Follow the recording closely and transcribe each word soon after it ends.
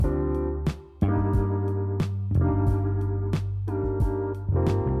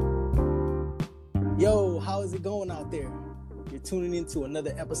out there. You're tuning into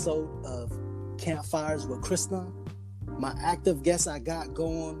another episode of Campfires with Krishna. My active guest I got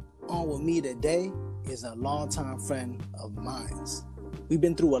going on with me today is a longtime friend of mine. We've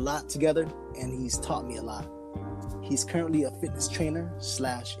been through a lot together, and he's taught me a lot. He's currently a fitness trainer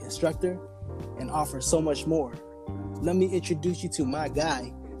 / instructor and offers so much more. Let me introduce you to my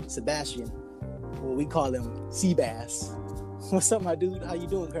guy, Sebastian, or we call him Seabass. What's up, my dude? How you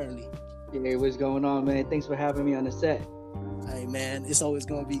doing currently? Hey, what's going on, man? Thanks for having me on the set. Hey, man, it's always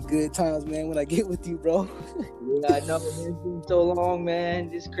going to be good times, man, when I get with you, bro. Yeah, I know, man. It's been so long, man.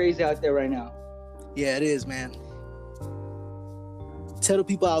 It's crazy out there right now. Yeah, it is, man. Tell the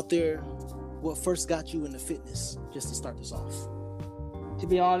people out there what first got you into fitness, just to start this off. To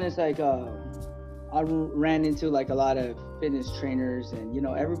be honest, I ran into a lot of fitness trainers, and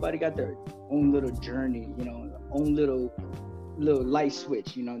everybody got their own little journey, own little light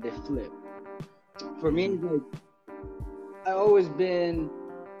switch, they flip. For me, I always been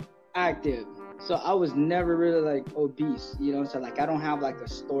active, so I was never really obese, so I don't have a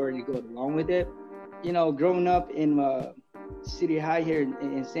story to go along with it. Growing up in City High here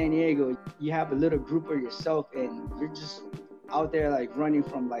in San Diego, you have a little group of yourself, and you're just out there running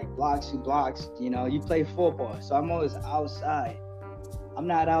from blocks to blocks. You play football, so I'm always outside. I'm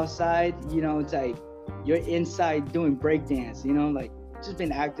not outside, it's you're inside doing breakdance, just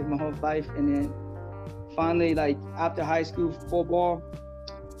been active my whole life. And then finally, after high school football,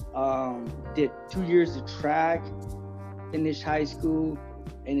 did 2 years of track, finished high school,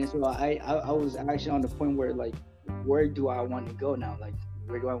 and then so I was actually on the point where where do I want to go now?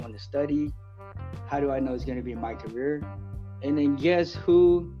 Where do I want to study? How do I know it's going to be my career? And then guess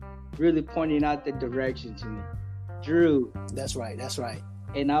who really pointed out the direction to me? Drew. That's right.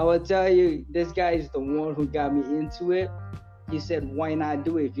 And I will tell you, this guy is the one who got me into it. He said, why not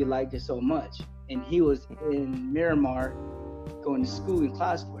do it if you like it so much? And he was in Miramar going to school in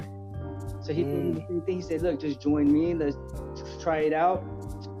classwork. So he told me the same thing. He said, look, just join me. Let's try it out.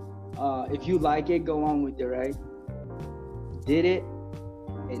 If you like it, go on with it, right? Did it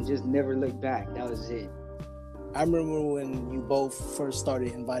and just never looked back. That was it. I remember when you both first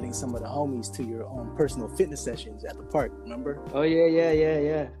started inviting some of the homies to your own personal fitness sessions at the park, remember? Oh,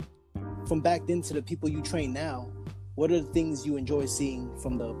 yeah. From back then to the people you train now, what are the things you enjoy seeing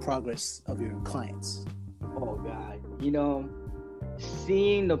from the progress of your clients? Oh, God.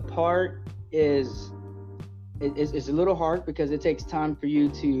 Seeing the part is a little hard because it takes time for you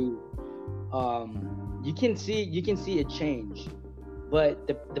to, you can see a change. But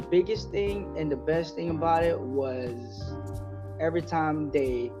the biggest thing and the best thing about it was every time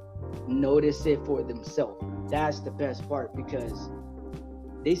they notice it for themselves. That's the best part because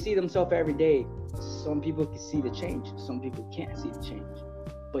they see themselves every day. Some people can see the change. Some people can't see the change.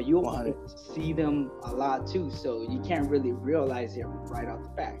 But you'll see them a lot too, so you can't really realize it right off the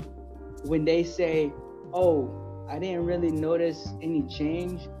bat. When they say, oh, I didn't really notice any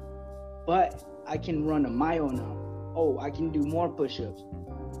change, but I can run a mile now. Oh, I can do more push-ups.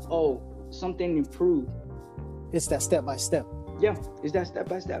 Oh, something improved. It's that step by step. Yeah, it's that step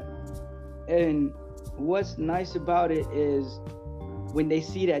by step. And what's nice about it is when they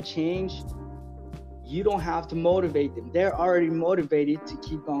see that change, you don't have to motivate them. They're already motivated to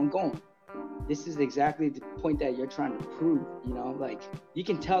keep on going. This is exactly the point that you're trying to prove, you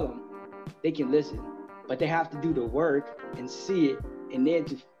can tell them, they can listen, but they have to do the work and see it, and then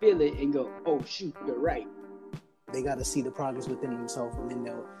to feel it and go, oh shoot, you're right. They got to see the progress within themselves, and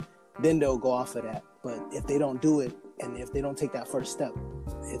then they'll go off of that. But if they don't do it, and if they don't take that first step,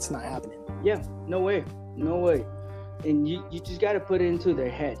 it's not happening. Yeah, no way. And you just got to put it into their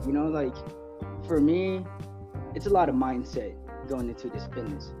head, for me, it's a lot of mindset going into this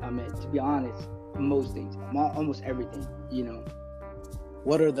fitness. I mean, to be honest, most things, almost everything,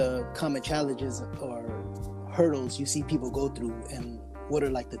 What are the common challenges or hurdles you see people go through, and what are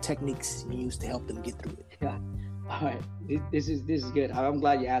the techniques you use to help them get through it? Yeah. All right, this is good. I'm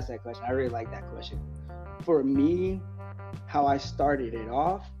glad you asked that question. I really like that question. For me, how I started it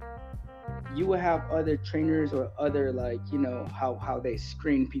off, you will have other trainers or other how they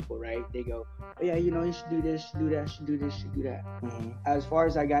screen people, right? They go, oh yeah, you should do this, should do that, should do this, should do that. Mm-hmm. As far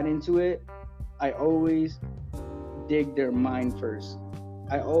as I got into it, I always dig their mind first.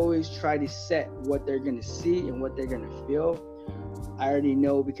 I always try to set what they're gonna see and what they're gonna feel. I already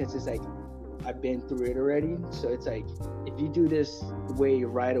know because it's I've been through it already. So it's if you do this way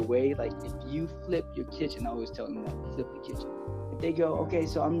right away, if you flip your kitchen, I always tell them that, flip the kitchen. If they go, okay,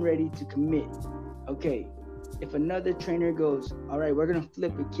 so I'm ready to commit. Okay, if another trainer goes, all right, we're gonna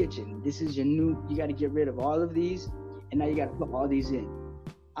flip the kitchen. This is you gotta get rid of all of these, and now you gotta put all these in.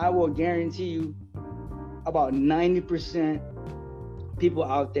 I will guarantee you about 90% people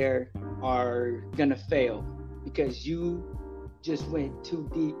out there are gonna fail because you just went too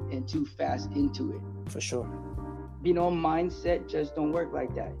deep and too fast into it. For sure. Mindset just don't work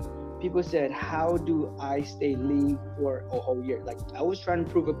like that. People said, how do I stay lean for a whole year? Like, I was trying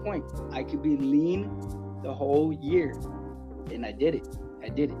to prove a point. I could be lean the whole year, and I did it.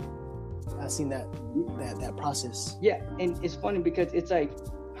 I seen that process. Yeah, and it's funny because it's like,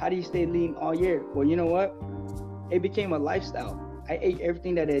 how do you stay lean all year? Well, you know what? It became a lifestyle. I ate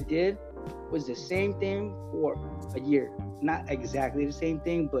everything that I did was the same thing for a year. Not exactly the same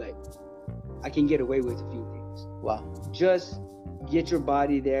thing, but I can get away with a few things. Wow. Just get your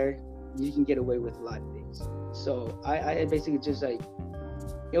body there. You can get away with a lot of things. So I basically just like,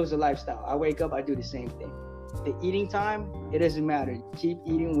 it was a lifestyle. I wake up, I do the same thing. The eating time, it doesn't matter. Keep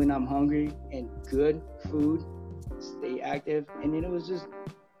eating when I'm hungry and good food, stay active. And then it was just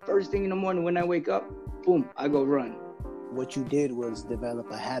first thing in the morning when I wake up, boom, I go run. What you did was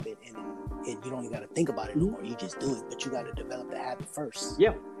develop a habit, and you don't even got to think about it no more. You just do it, but you got to develop the habit first.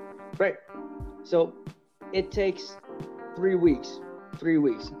 Yeah, right. So it takes 3 weeks. 3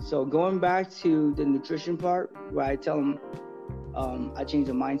 weeks. So going back to the nutrition part, where I tell them I change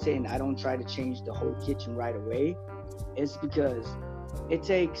the mindset and I don't try to change the whole kitchen right away, it's because it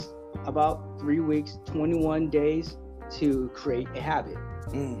takes about 3 weeks, 21 days to create a habit.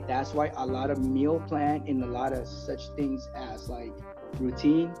 That's why a lot of meal plan and a lot of such things as like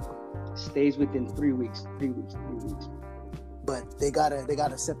routine stays within 3 weeks. But they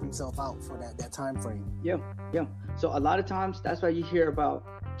gotta set themselves out for that time frame. Yeah. So a lot of times that's why you hear about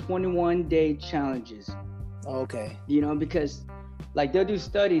 21-day challenges. Okay. Because like they'll do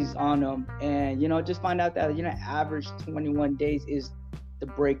studies on them, and just find out that average 21 days is the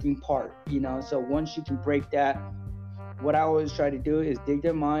breaking part. So once you can break that, what I always try to do is dig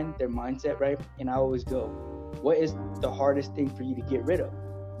their mindset, right? And I always go, what is the hardest thing for you to get rid of?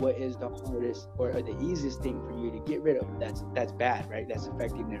 What is the hardest or the easiest thing for you to get rid of? That's bad, right? That's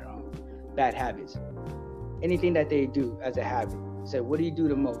affecting their bad habits. Anything that they do as a habit. Say, what do you do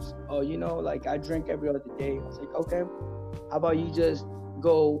the most? Oh, like I drink every other day. I was like, okay, how about you just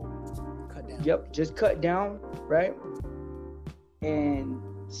go cut down? Yep, just cut down, right? And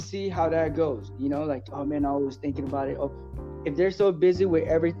see how that goes. Like, oh man, I was thinking about it. Oh, if they're so busy with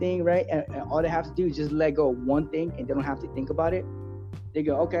everything, right, and all they have to do is just let go of one thing and they don't have to think about it, they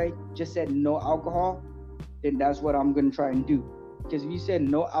go, okay, just said no alcohol, then that's what I'm gonna try and do. Because if you said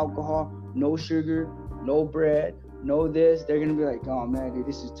no alcohol, no sugar, no bread, no this, they're gonna be like, oh man, dude,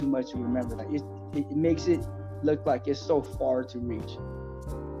 this is too much to remember. Like it makes it look like it's so far to reach.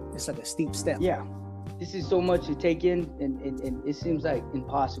 It's like a steep step. Yeah, this is so much to take in, and it seems like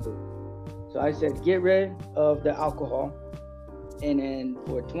impossible. So I said, get rid of the alcohol. And then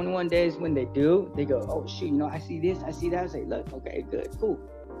for 21 days, when they do, they go, oh shoot, I see this, I see that. I say, look, okay, good, cool.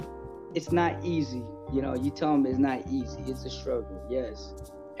 It's not easy. You tell them it's not easy. It's a struggle. Yes,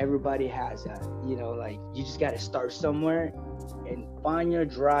 everybody has that. Like you just got to start somewhere and find your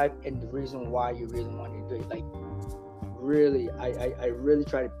drive and the reason why you really want to do it. Like really, I really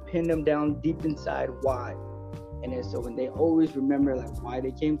try to pin them down deep inside why. And then so when they always remember like why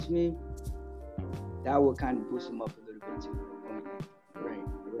they came to me, that will kind of boost them up a little bit too.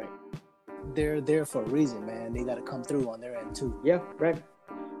 Right. They're there for a reason, man. They got to come through on their end too. Yeah, right.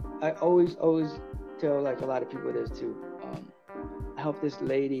 I always tell like a lot of people this too. I helped this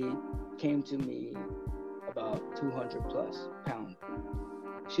lady, came to me about 200 plus pounds.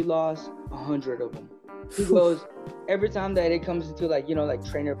 She lost 100 of them. She goes, every time that it comes into like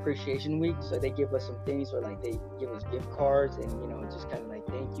trainer appreciation week, so they give us some things, or like they give us gift cards and just kind of like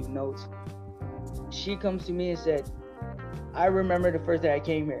thank you notes. She comes to me and said, I remember the first day I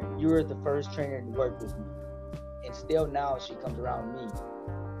came here, you were the first trainer to work with me. And still now she comes around me.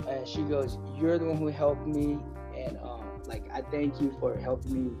 And she goes, you're the one who helped me. And like, I thank you for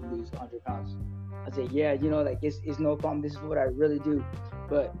helping me lose 100 pounds. I said, yeah, like it's no problem. This is what I really do.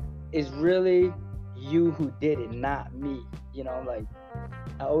 But it's really you who did it, not me. Like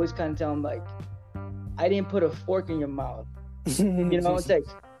I always kind of tell them like, I didn't put a fork in your mouth. It's like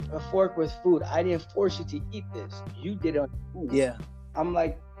a fork with food. I didn't force you to eat this. You did it on your food. Yeah. I'm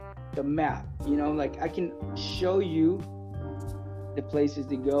like the map, like I can show you the places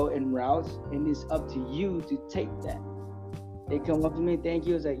to go and routes, and it's up to you to take that. They come up to me, thank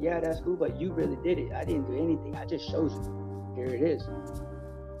you. I was like, yeah, that's cool, but you really did it. I didn't do anything. I just showed you. Here it is.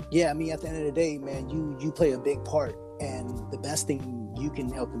 Yeah, I mean, at the end of the day, man, you play a big part, and the best thing you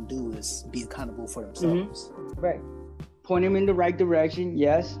can help them do is be accountable for themselves. Mm-hmm. Right. Point them in the right direction,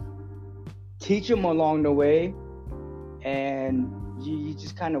 yes. Teach them along the way, and you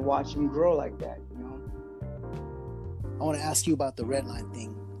just kind of watch them grow like that, I want to ask you about the red line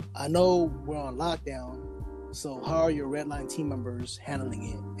thing. I know we're on lockdown, so how are your red line team members handling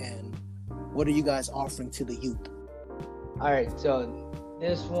it, and what are you guys offering to the youth? All right, so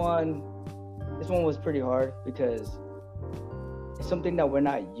this one was pretty hard because it's something that we're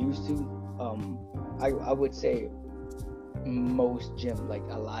not used to. I would say most gyms, like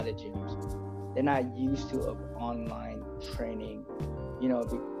a lot of gyms, they're not used to of online training,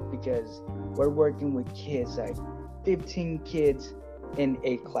 because we're working with kids, like 15 kids in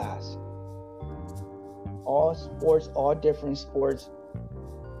a class, all sports, all different sports.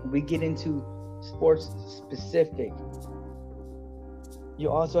 We get into sports specific.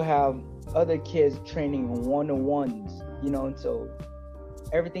 You also have other kids training one-on-ones, and so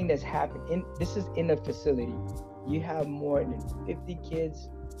everything that's happened this is in a facility. You have more than 50 kids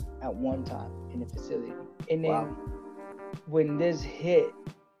at one time in the facility. And then when this hit,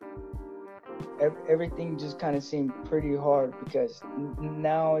 everything just kind of seemed pretty hard, because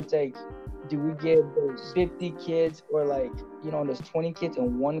now it's like, do we give those 50 kids, or like, there's 20 kids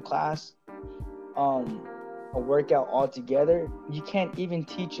in one class, a workout all together? You can't even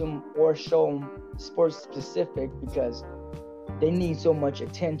teach them or show them sports specific because they need so much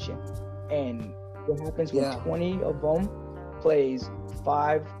attention. And what happens when 20 of them plays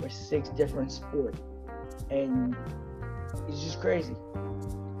 5 or 6 different sports, and it's just crazy.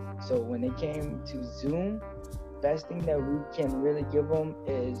 So when it came to Zoom, best thing that we can really give them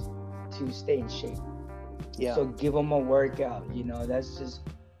is to stay in shape. Yeah. So give them a workout. That's just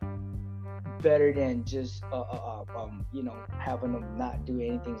better than just having them not do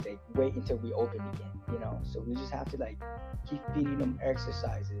anything. Like wait until we open again. So we just have to like keep feeding them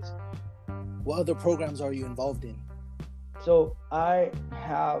exercises. What other programs are you involved in? So I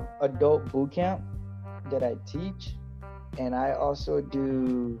have adult boot camp that I teach, and I also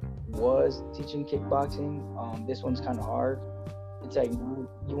was teaching kickboxing. This one's kind of hard. It's like,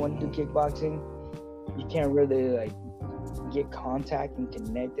 you want to do kickboxing, you can't really like get contact and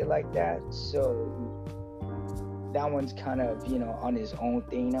connected like that. So that one's kind of, on his own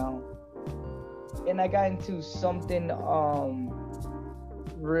thing now. And I got into something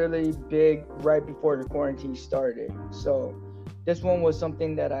really big right before the quarantine started. So this one was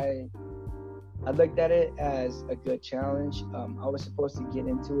something that I looked at it as a good challenge. I was supposed to get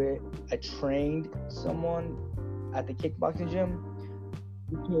into it. I trained someone at the kickboxing gym.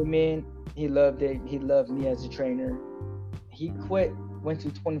 He came in, he loved it. He loved me as a trainer. He quit, went to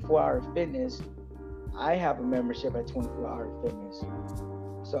 24-hour fitness. I have a membership at 24-hour fitness.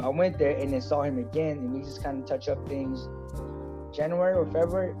 So I went there and then saw him again, and we just kind of touch up things. January or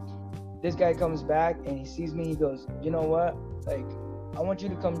February, this guy comes back and he sees me. He goes, you know what? Like, I want you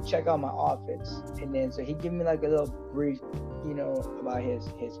to come check out my office. And then so he gave me like a little brief, about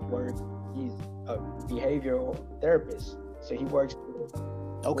his work. He's a behavioral therapist. So he works with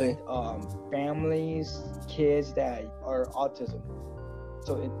families, kids that are autism.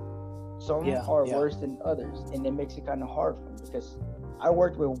 So some are worse than others, and it makes it kind of hard for me because I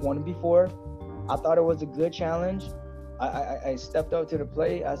worked with one before. I thought it was a good challenge. I stepped up to the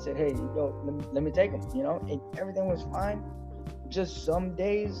plate. I said, hey, let me take him, and everything was fine. Just some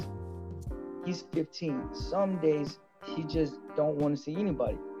days he's 15. Some days he just don't want to see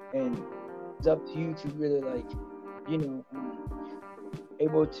anybody. And it's up to you to really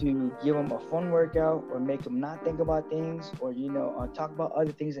able to give him a fun workout, or make him not think about things, or, talk about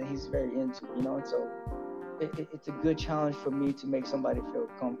other things that he's very into, and so it's a good challenge for me to make somebody feel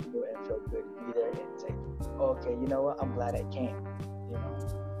comfortable and feel good to be there, and say, okay, you know what, I'm glad I came,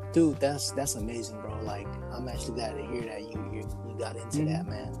 Dude, that's amazing, bro. Like, I'm actually glad to hear that you got into that,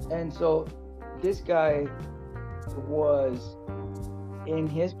 man. And so this guy was in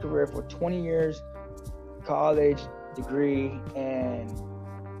his career for 20 years, college degree, and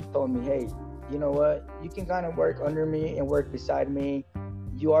told me, hey, you know what, you can kind of work under me and work beside me.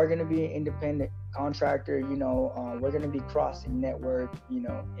 You are going to be an independent contractor, we're going to be crossing network,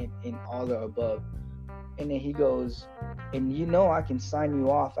 in all the above. And then he goes, and I can sign you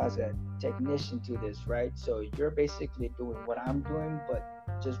off as a technician to this, right? So you're basically doing what I'm doing, but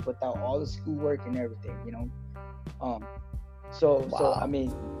just without all the schoolwork and everything, So I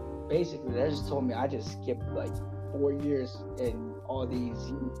mean, basically, they just told me I just skipped like 4 years in all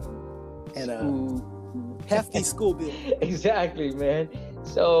these hefty school bill. Exactly, man.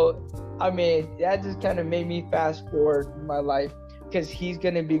 So I mean, that just kind of made me fast forward my life, because he's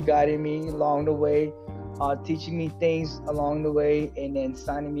gonna be guiding me along the way, teaching me things along the way, and then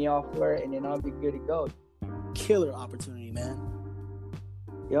signing me off for it, and then I'll be good to go. Killer opportunity, man.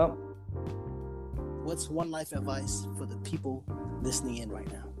 Yep. What's one life advice for the people listening in right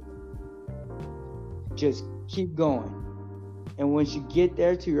now? Just keep going. And once you get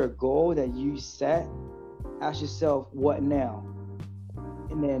there to your goal that you set, ask yourself, what now?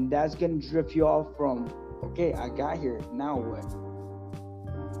 And then that's gonna drift you off from, okay, I got here, now what?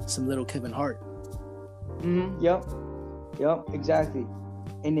 Some little Kevin Hart. Yep, exactly.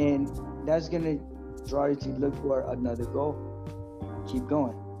 And then that's gonna draw you to look for another goal. Keep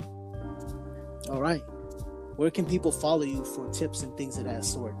going. All right. Where can people follow you for tips and things of that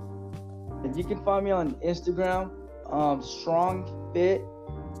sort? And you can find me on Instagram,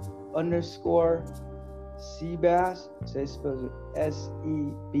 strongfit_Seabass. So it spells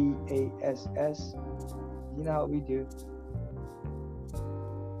Sebass. You know how we do.